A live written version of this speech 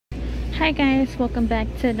Hi guys, welcome back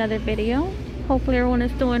to another video. Hopefully everyone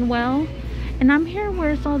is doing well. And I'm here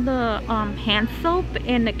where's all the hand soap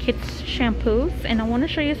and the kids shampoos, and I want to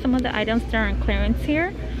show you some of the items that are on clearance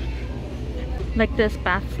here. Like this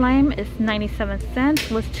bath slime is 97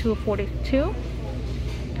 cents, was $2.42.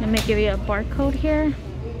 Let me give you a barcode here.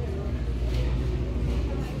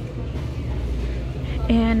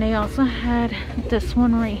 And they also had this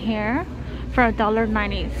one right here for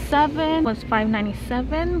 $1.97, was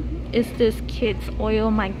 $5.97. Is this kids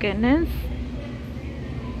oil? My goodness,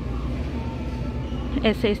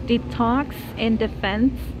 it says detox and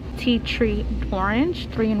defense tea tree orange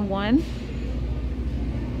 3-in-1.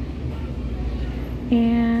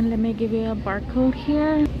 And let me give you a barcode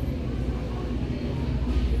here.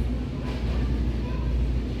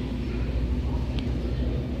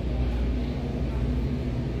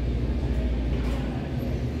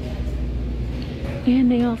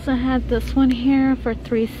 And they also had this one here for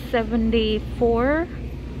 $3.74.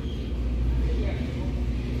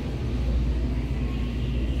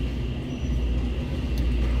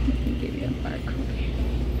 Let me give you a barcode here.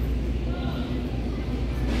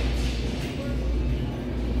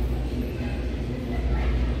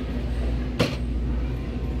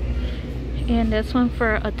 And this one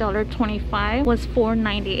for $1.25 was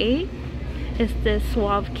 $4.98. Is this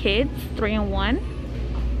Suave Kids 3-in-1.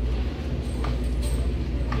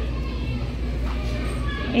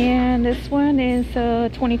 And this one is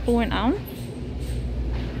 24 an ounce.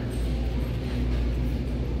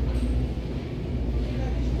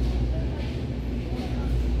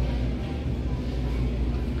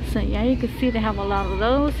 So yeah, you can see they have a lot of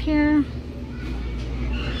those here.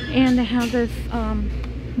 And they have this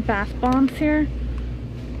bath bombs here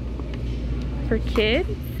for kids,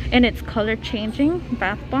 and it's color changing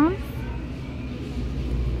bath bombs.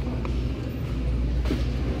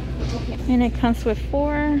 And it comes with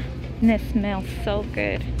 4, and it smells so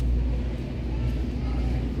good.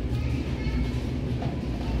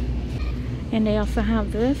 And they also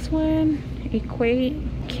have this one, Equate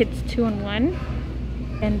Kids 2-in-1.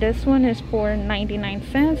 And this one is for 99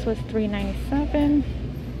 cents, was $3.97.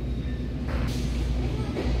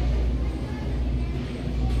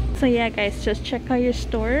 So yeah guys, just check out your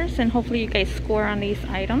stores and hopefully you guys score on these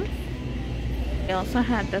items. They also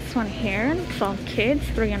had this one here, Soft Kids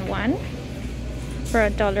 3-in-1 for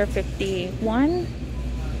 $1.51.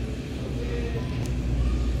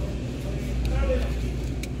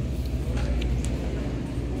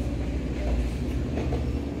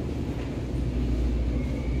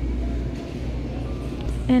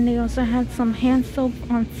 And they also had some hand soap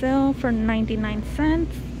on sale for 99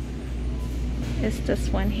 cents. It's this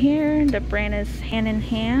one here. The brand is Hand in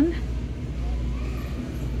Hand.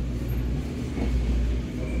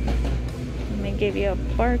 Let me give you a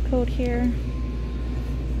barcode here.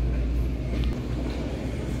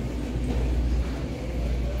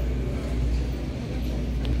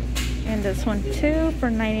 And this one too for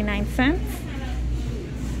 99 cents.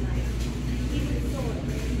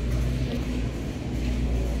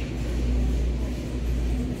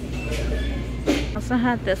 Also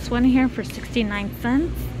had this one here for 69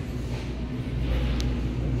 cents.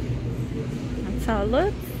 That's how it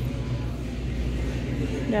looks.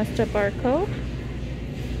 That's the barcode.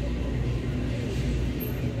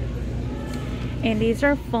 And these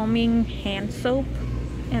are foaming hand soap.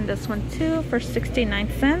 And this one too for 69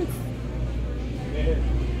 cents.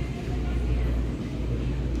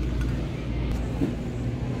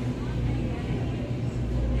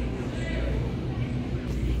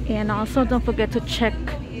 And also don't forget to check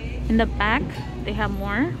in the back, they have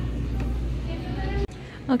more.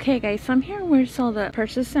 Okay guys, so I'm here where it's all the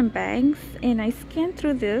purses and bags, and I scanned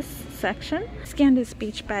through this section. Scanned this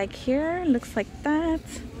beach bag here, looks like that.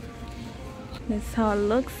 This is how it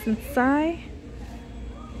looks inside.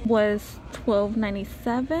 Was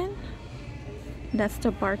 $12.97. That's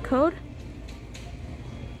the barcode.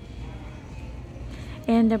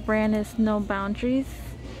 And the brand is No Boundaries.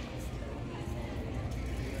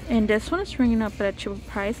 And this one is ringing up at a cheaper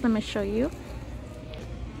price. Let me show you.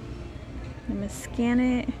 Let me scan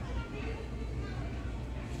it.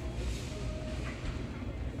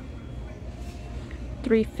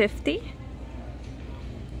 $3.50.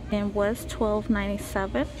 And was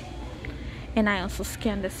 $12.97. And I also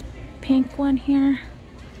scanned this pink one here.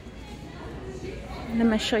 Let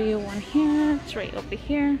me show you one here. It's right over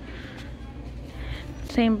here.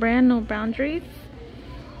 Same brand, No Boundaries.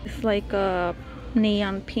 It's like a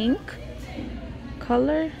neon pink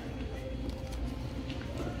color.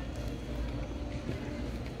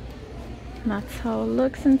 That's how it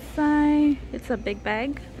looks inside. It's a big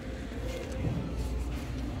bag.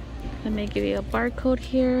 Let me give you a barcode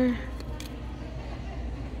here.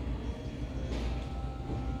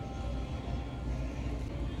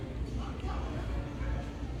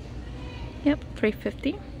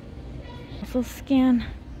 $3.50. Also scan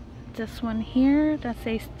this one here that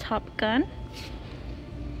says Top Gun.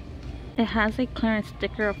 It has a clearance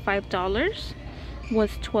sticker of $5. Was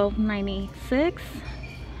 $12.96.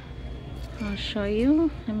 I'll show you.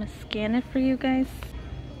 I'm gonna scan it for you guys.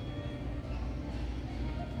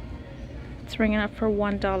 It's ringing up for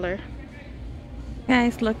 $1.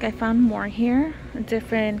 Guys, look, I found more here, a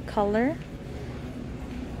different color.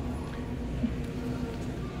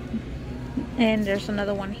 And there's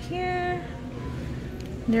another one here.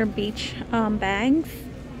 They're beach bags.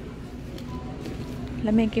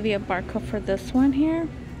 Let me give you a barcode for this one here.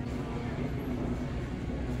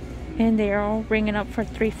 And they're all ringing up for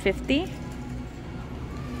 $3.50.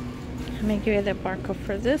 Let me give you the barcode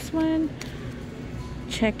for this one.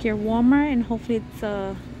 Check your Walmart and hopefully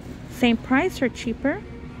it's same price or cheaper.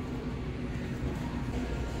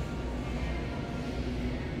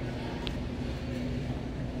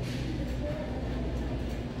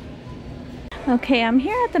 Okay, I'm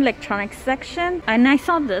here at the electronics section and I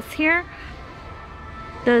saw this here.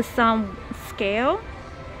 This scale.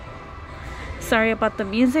 Sorry about the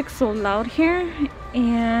music, so loud here.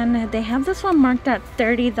 And they have this one marked at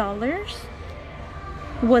 $30.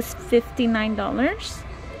 Was $59.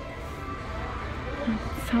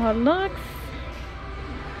 That's how it looks.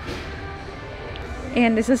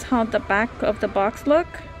 And this is how the back of the box look.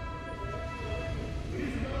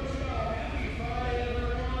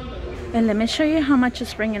 And let me show you how much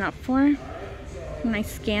it's ringing up for when I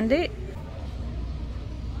scanned it.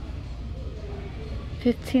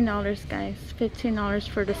 $15, guys. $15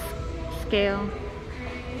 for the scale.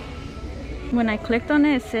 When I clicked on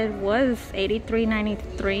it, it said was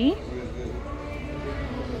 $83.93.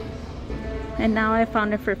 And now I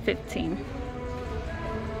found it for $15.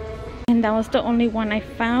 And that was the only one I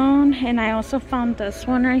found. And I also found this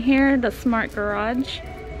one right here, the Smart Garage.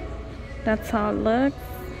 That's how it looks.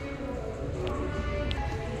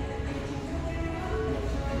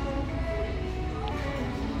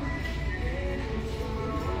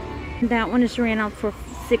 That one is ran out for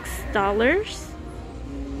 $6.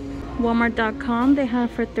 Walmart.com they have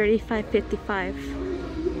for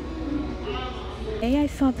 $35.55. Hey, I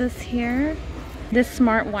saw this here. This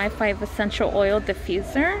Smart Wi-Fi essential oil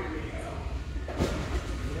diffuser.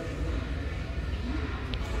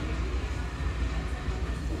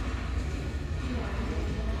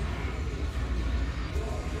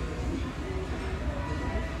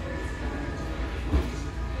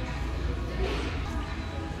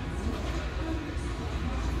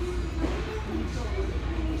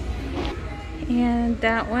 And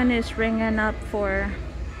that one is ringing up for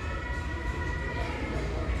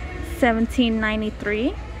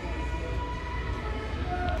 $17.93.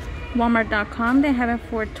 Walmart.com they have it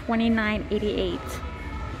for $29.88.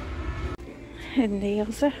 And they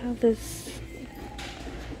also have this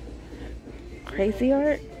crazy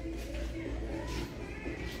art.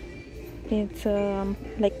 It's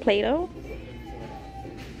like Play-Doh.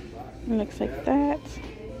 It looks like that.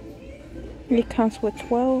 It comes with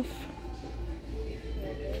 12.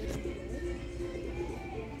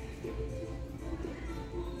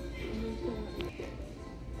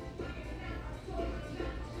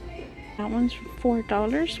 That one's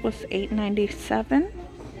 $4, was $8.97.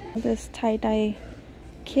 This tie-dye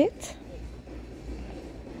kit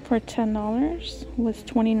for $10 was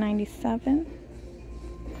 $20.97.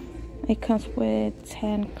 It comes with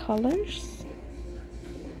 10 colors.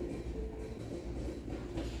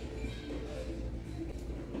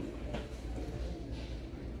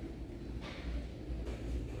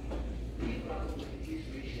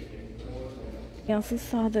 I also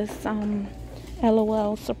saw this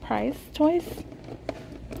LOL surprise toys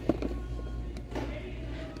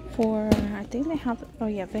for, I think they have, oh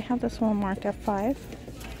yeah, they have this one marked at $5,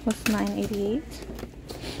 was $9.88.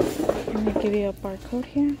 Let me give you a barcode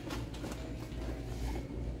here.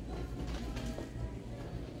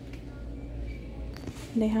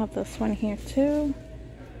 They have this one here too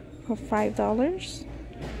for $5.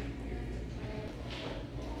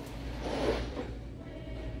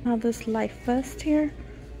 Now this life vest here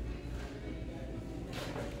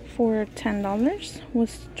for $10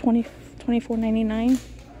 was $24.99.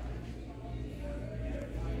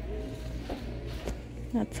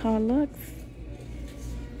 That's how it looks.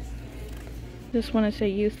 This one is a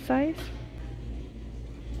youth size.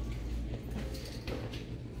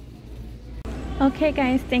 Okay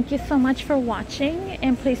guys, thank you so much for watching,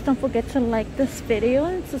 and please don't forget to like this video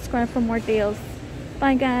and subscribe for more deals.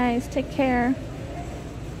 Bye guys, take care.